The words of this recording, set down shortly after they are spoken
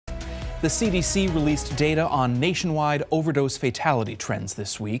The CDC released data on nationwide overdose fatality trends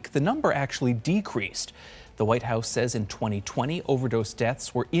this week. The number actually decreased. The White House says in 2020, overdose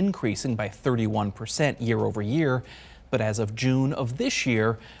deaths were increasing by 31% year over year. But as of June of this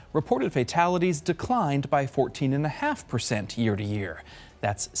year, reported fatalities declined by 14.5% year to year.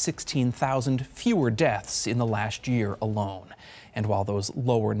 That's 16,000 fewer deaths in the last year alone. And while those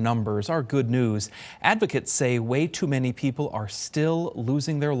lower numbers are good news, advocates say way too many people are still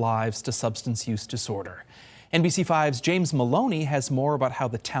losing their lives to substance use disorder. NBC5's James Maloney has more about how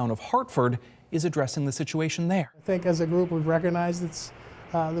the town of Hartford is addressing the situation there. I think as a group we've recognized that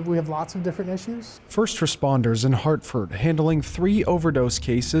we have lots of different issues. First responders in Hartford handling 3 overdose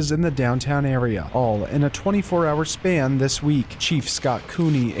cases in the downtown area, all in a 24-hour span this week. Chief Scott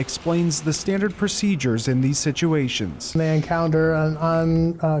Cooney explains the standard procedures in these situations. They encounter an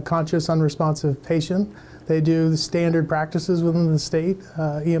unconscious, unresponsive patient. They do the standard practices within the state.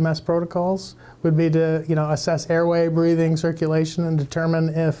 EMS protocols would be to assess airway, breathing, circulation, and determine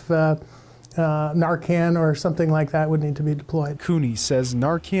if Narcan or something like that would need to be deployed. Cooney says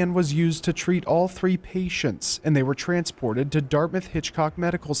Narcan was used to treat all 3 patients, and they were transported to Dartmouth-Hitchcock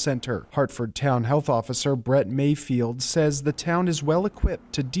Medical Center. Hartford Town Health Officer Brett Mayfield says the town is well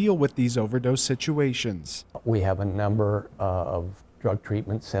equipped to deal with these overdose situations. We have a number of drug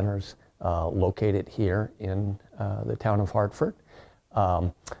treatment centers located here in the town of Hartford.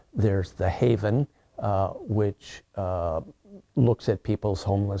 There's the Haven, which looks at people's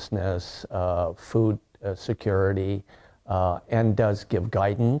homelessness, food security, and does give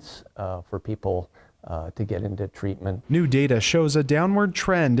guidance for people to get into treatment. New data shows a downward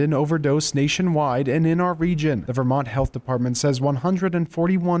trend in overdose nationwide and in our region. The Vermont Health Department says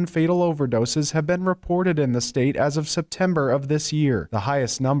 141 fatal overdoses have been reported in the state as of September of this year. The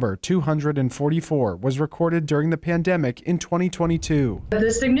highest number, 244, was recorded during the pandemic in 2022. The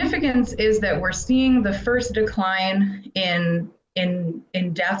significance is that we're seeing the first decline in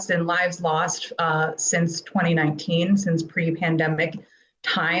deaths and lives lost since 2019, since pre-pandemic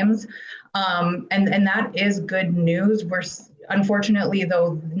times. And that is good news. Unfortunately,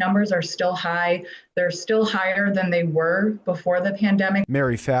 though, numbers are still high. They're still higher than they were before the pandemic.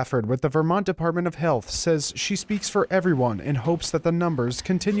 Mary Fafford with the Vermont Department of Health says she speaks for everyone and hopes that the numbers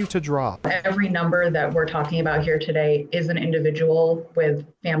continue to drop. Every number that we're talking about here today is an individual with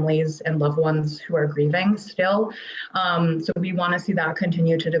families and loved ones who are grieving still. So we want to see that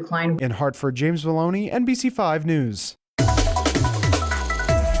continue to decline. In Hartford, James Maloney, NBC5 News.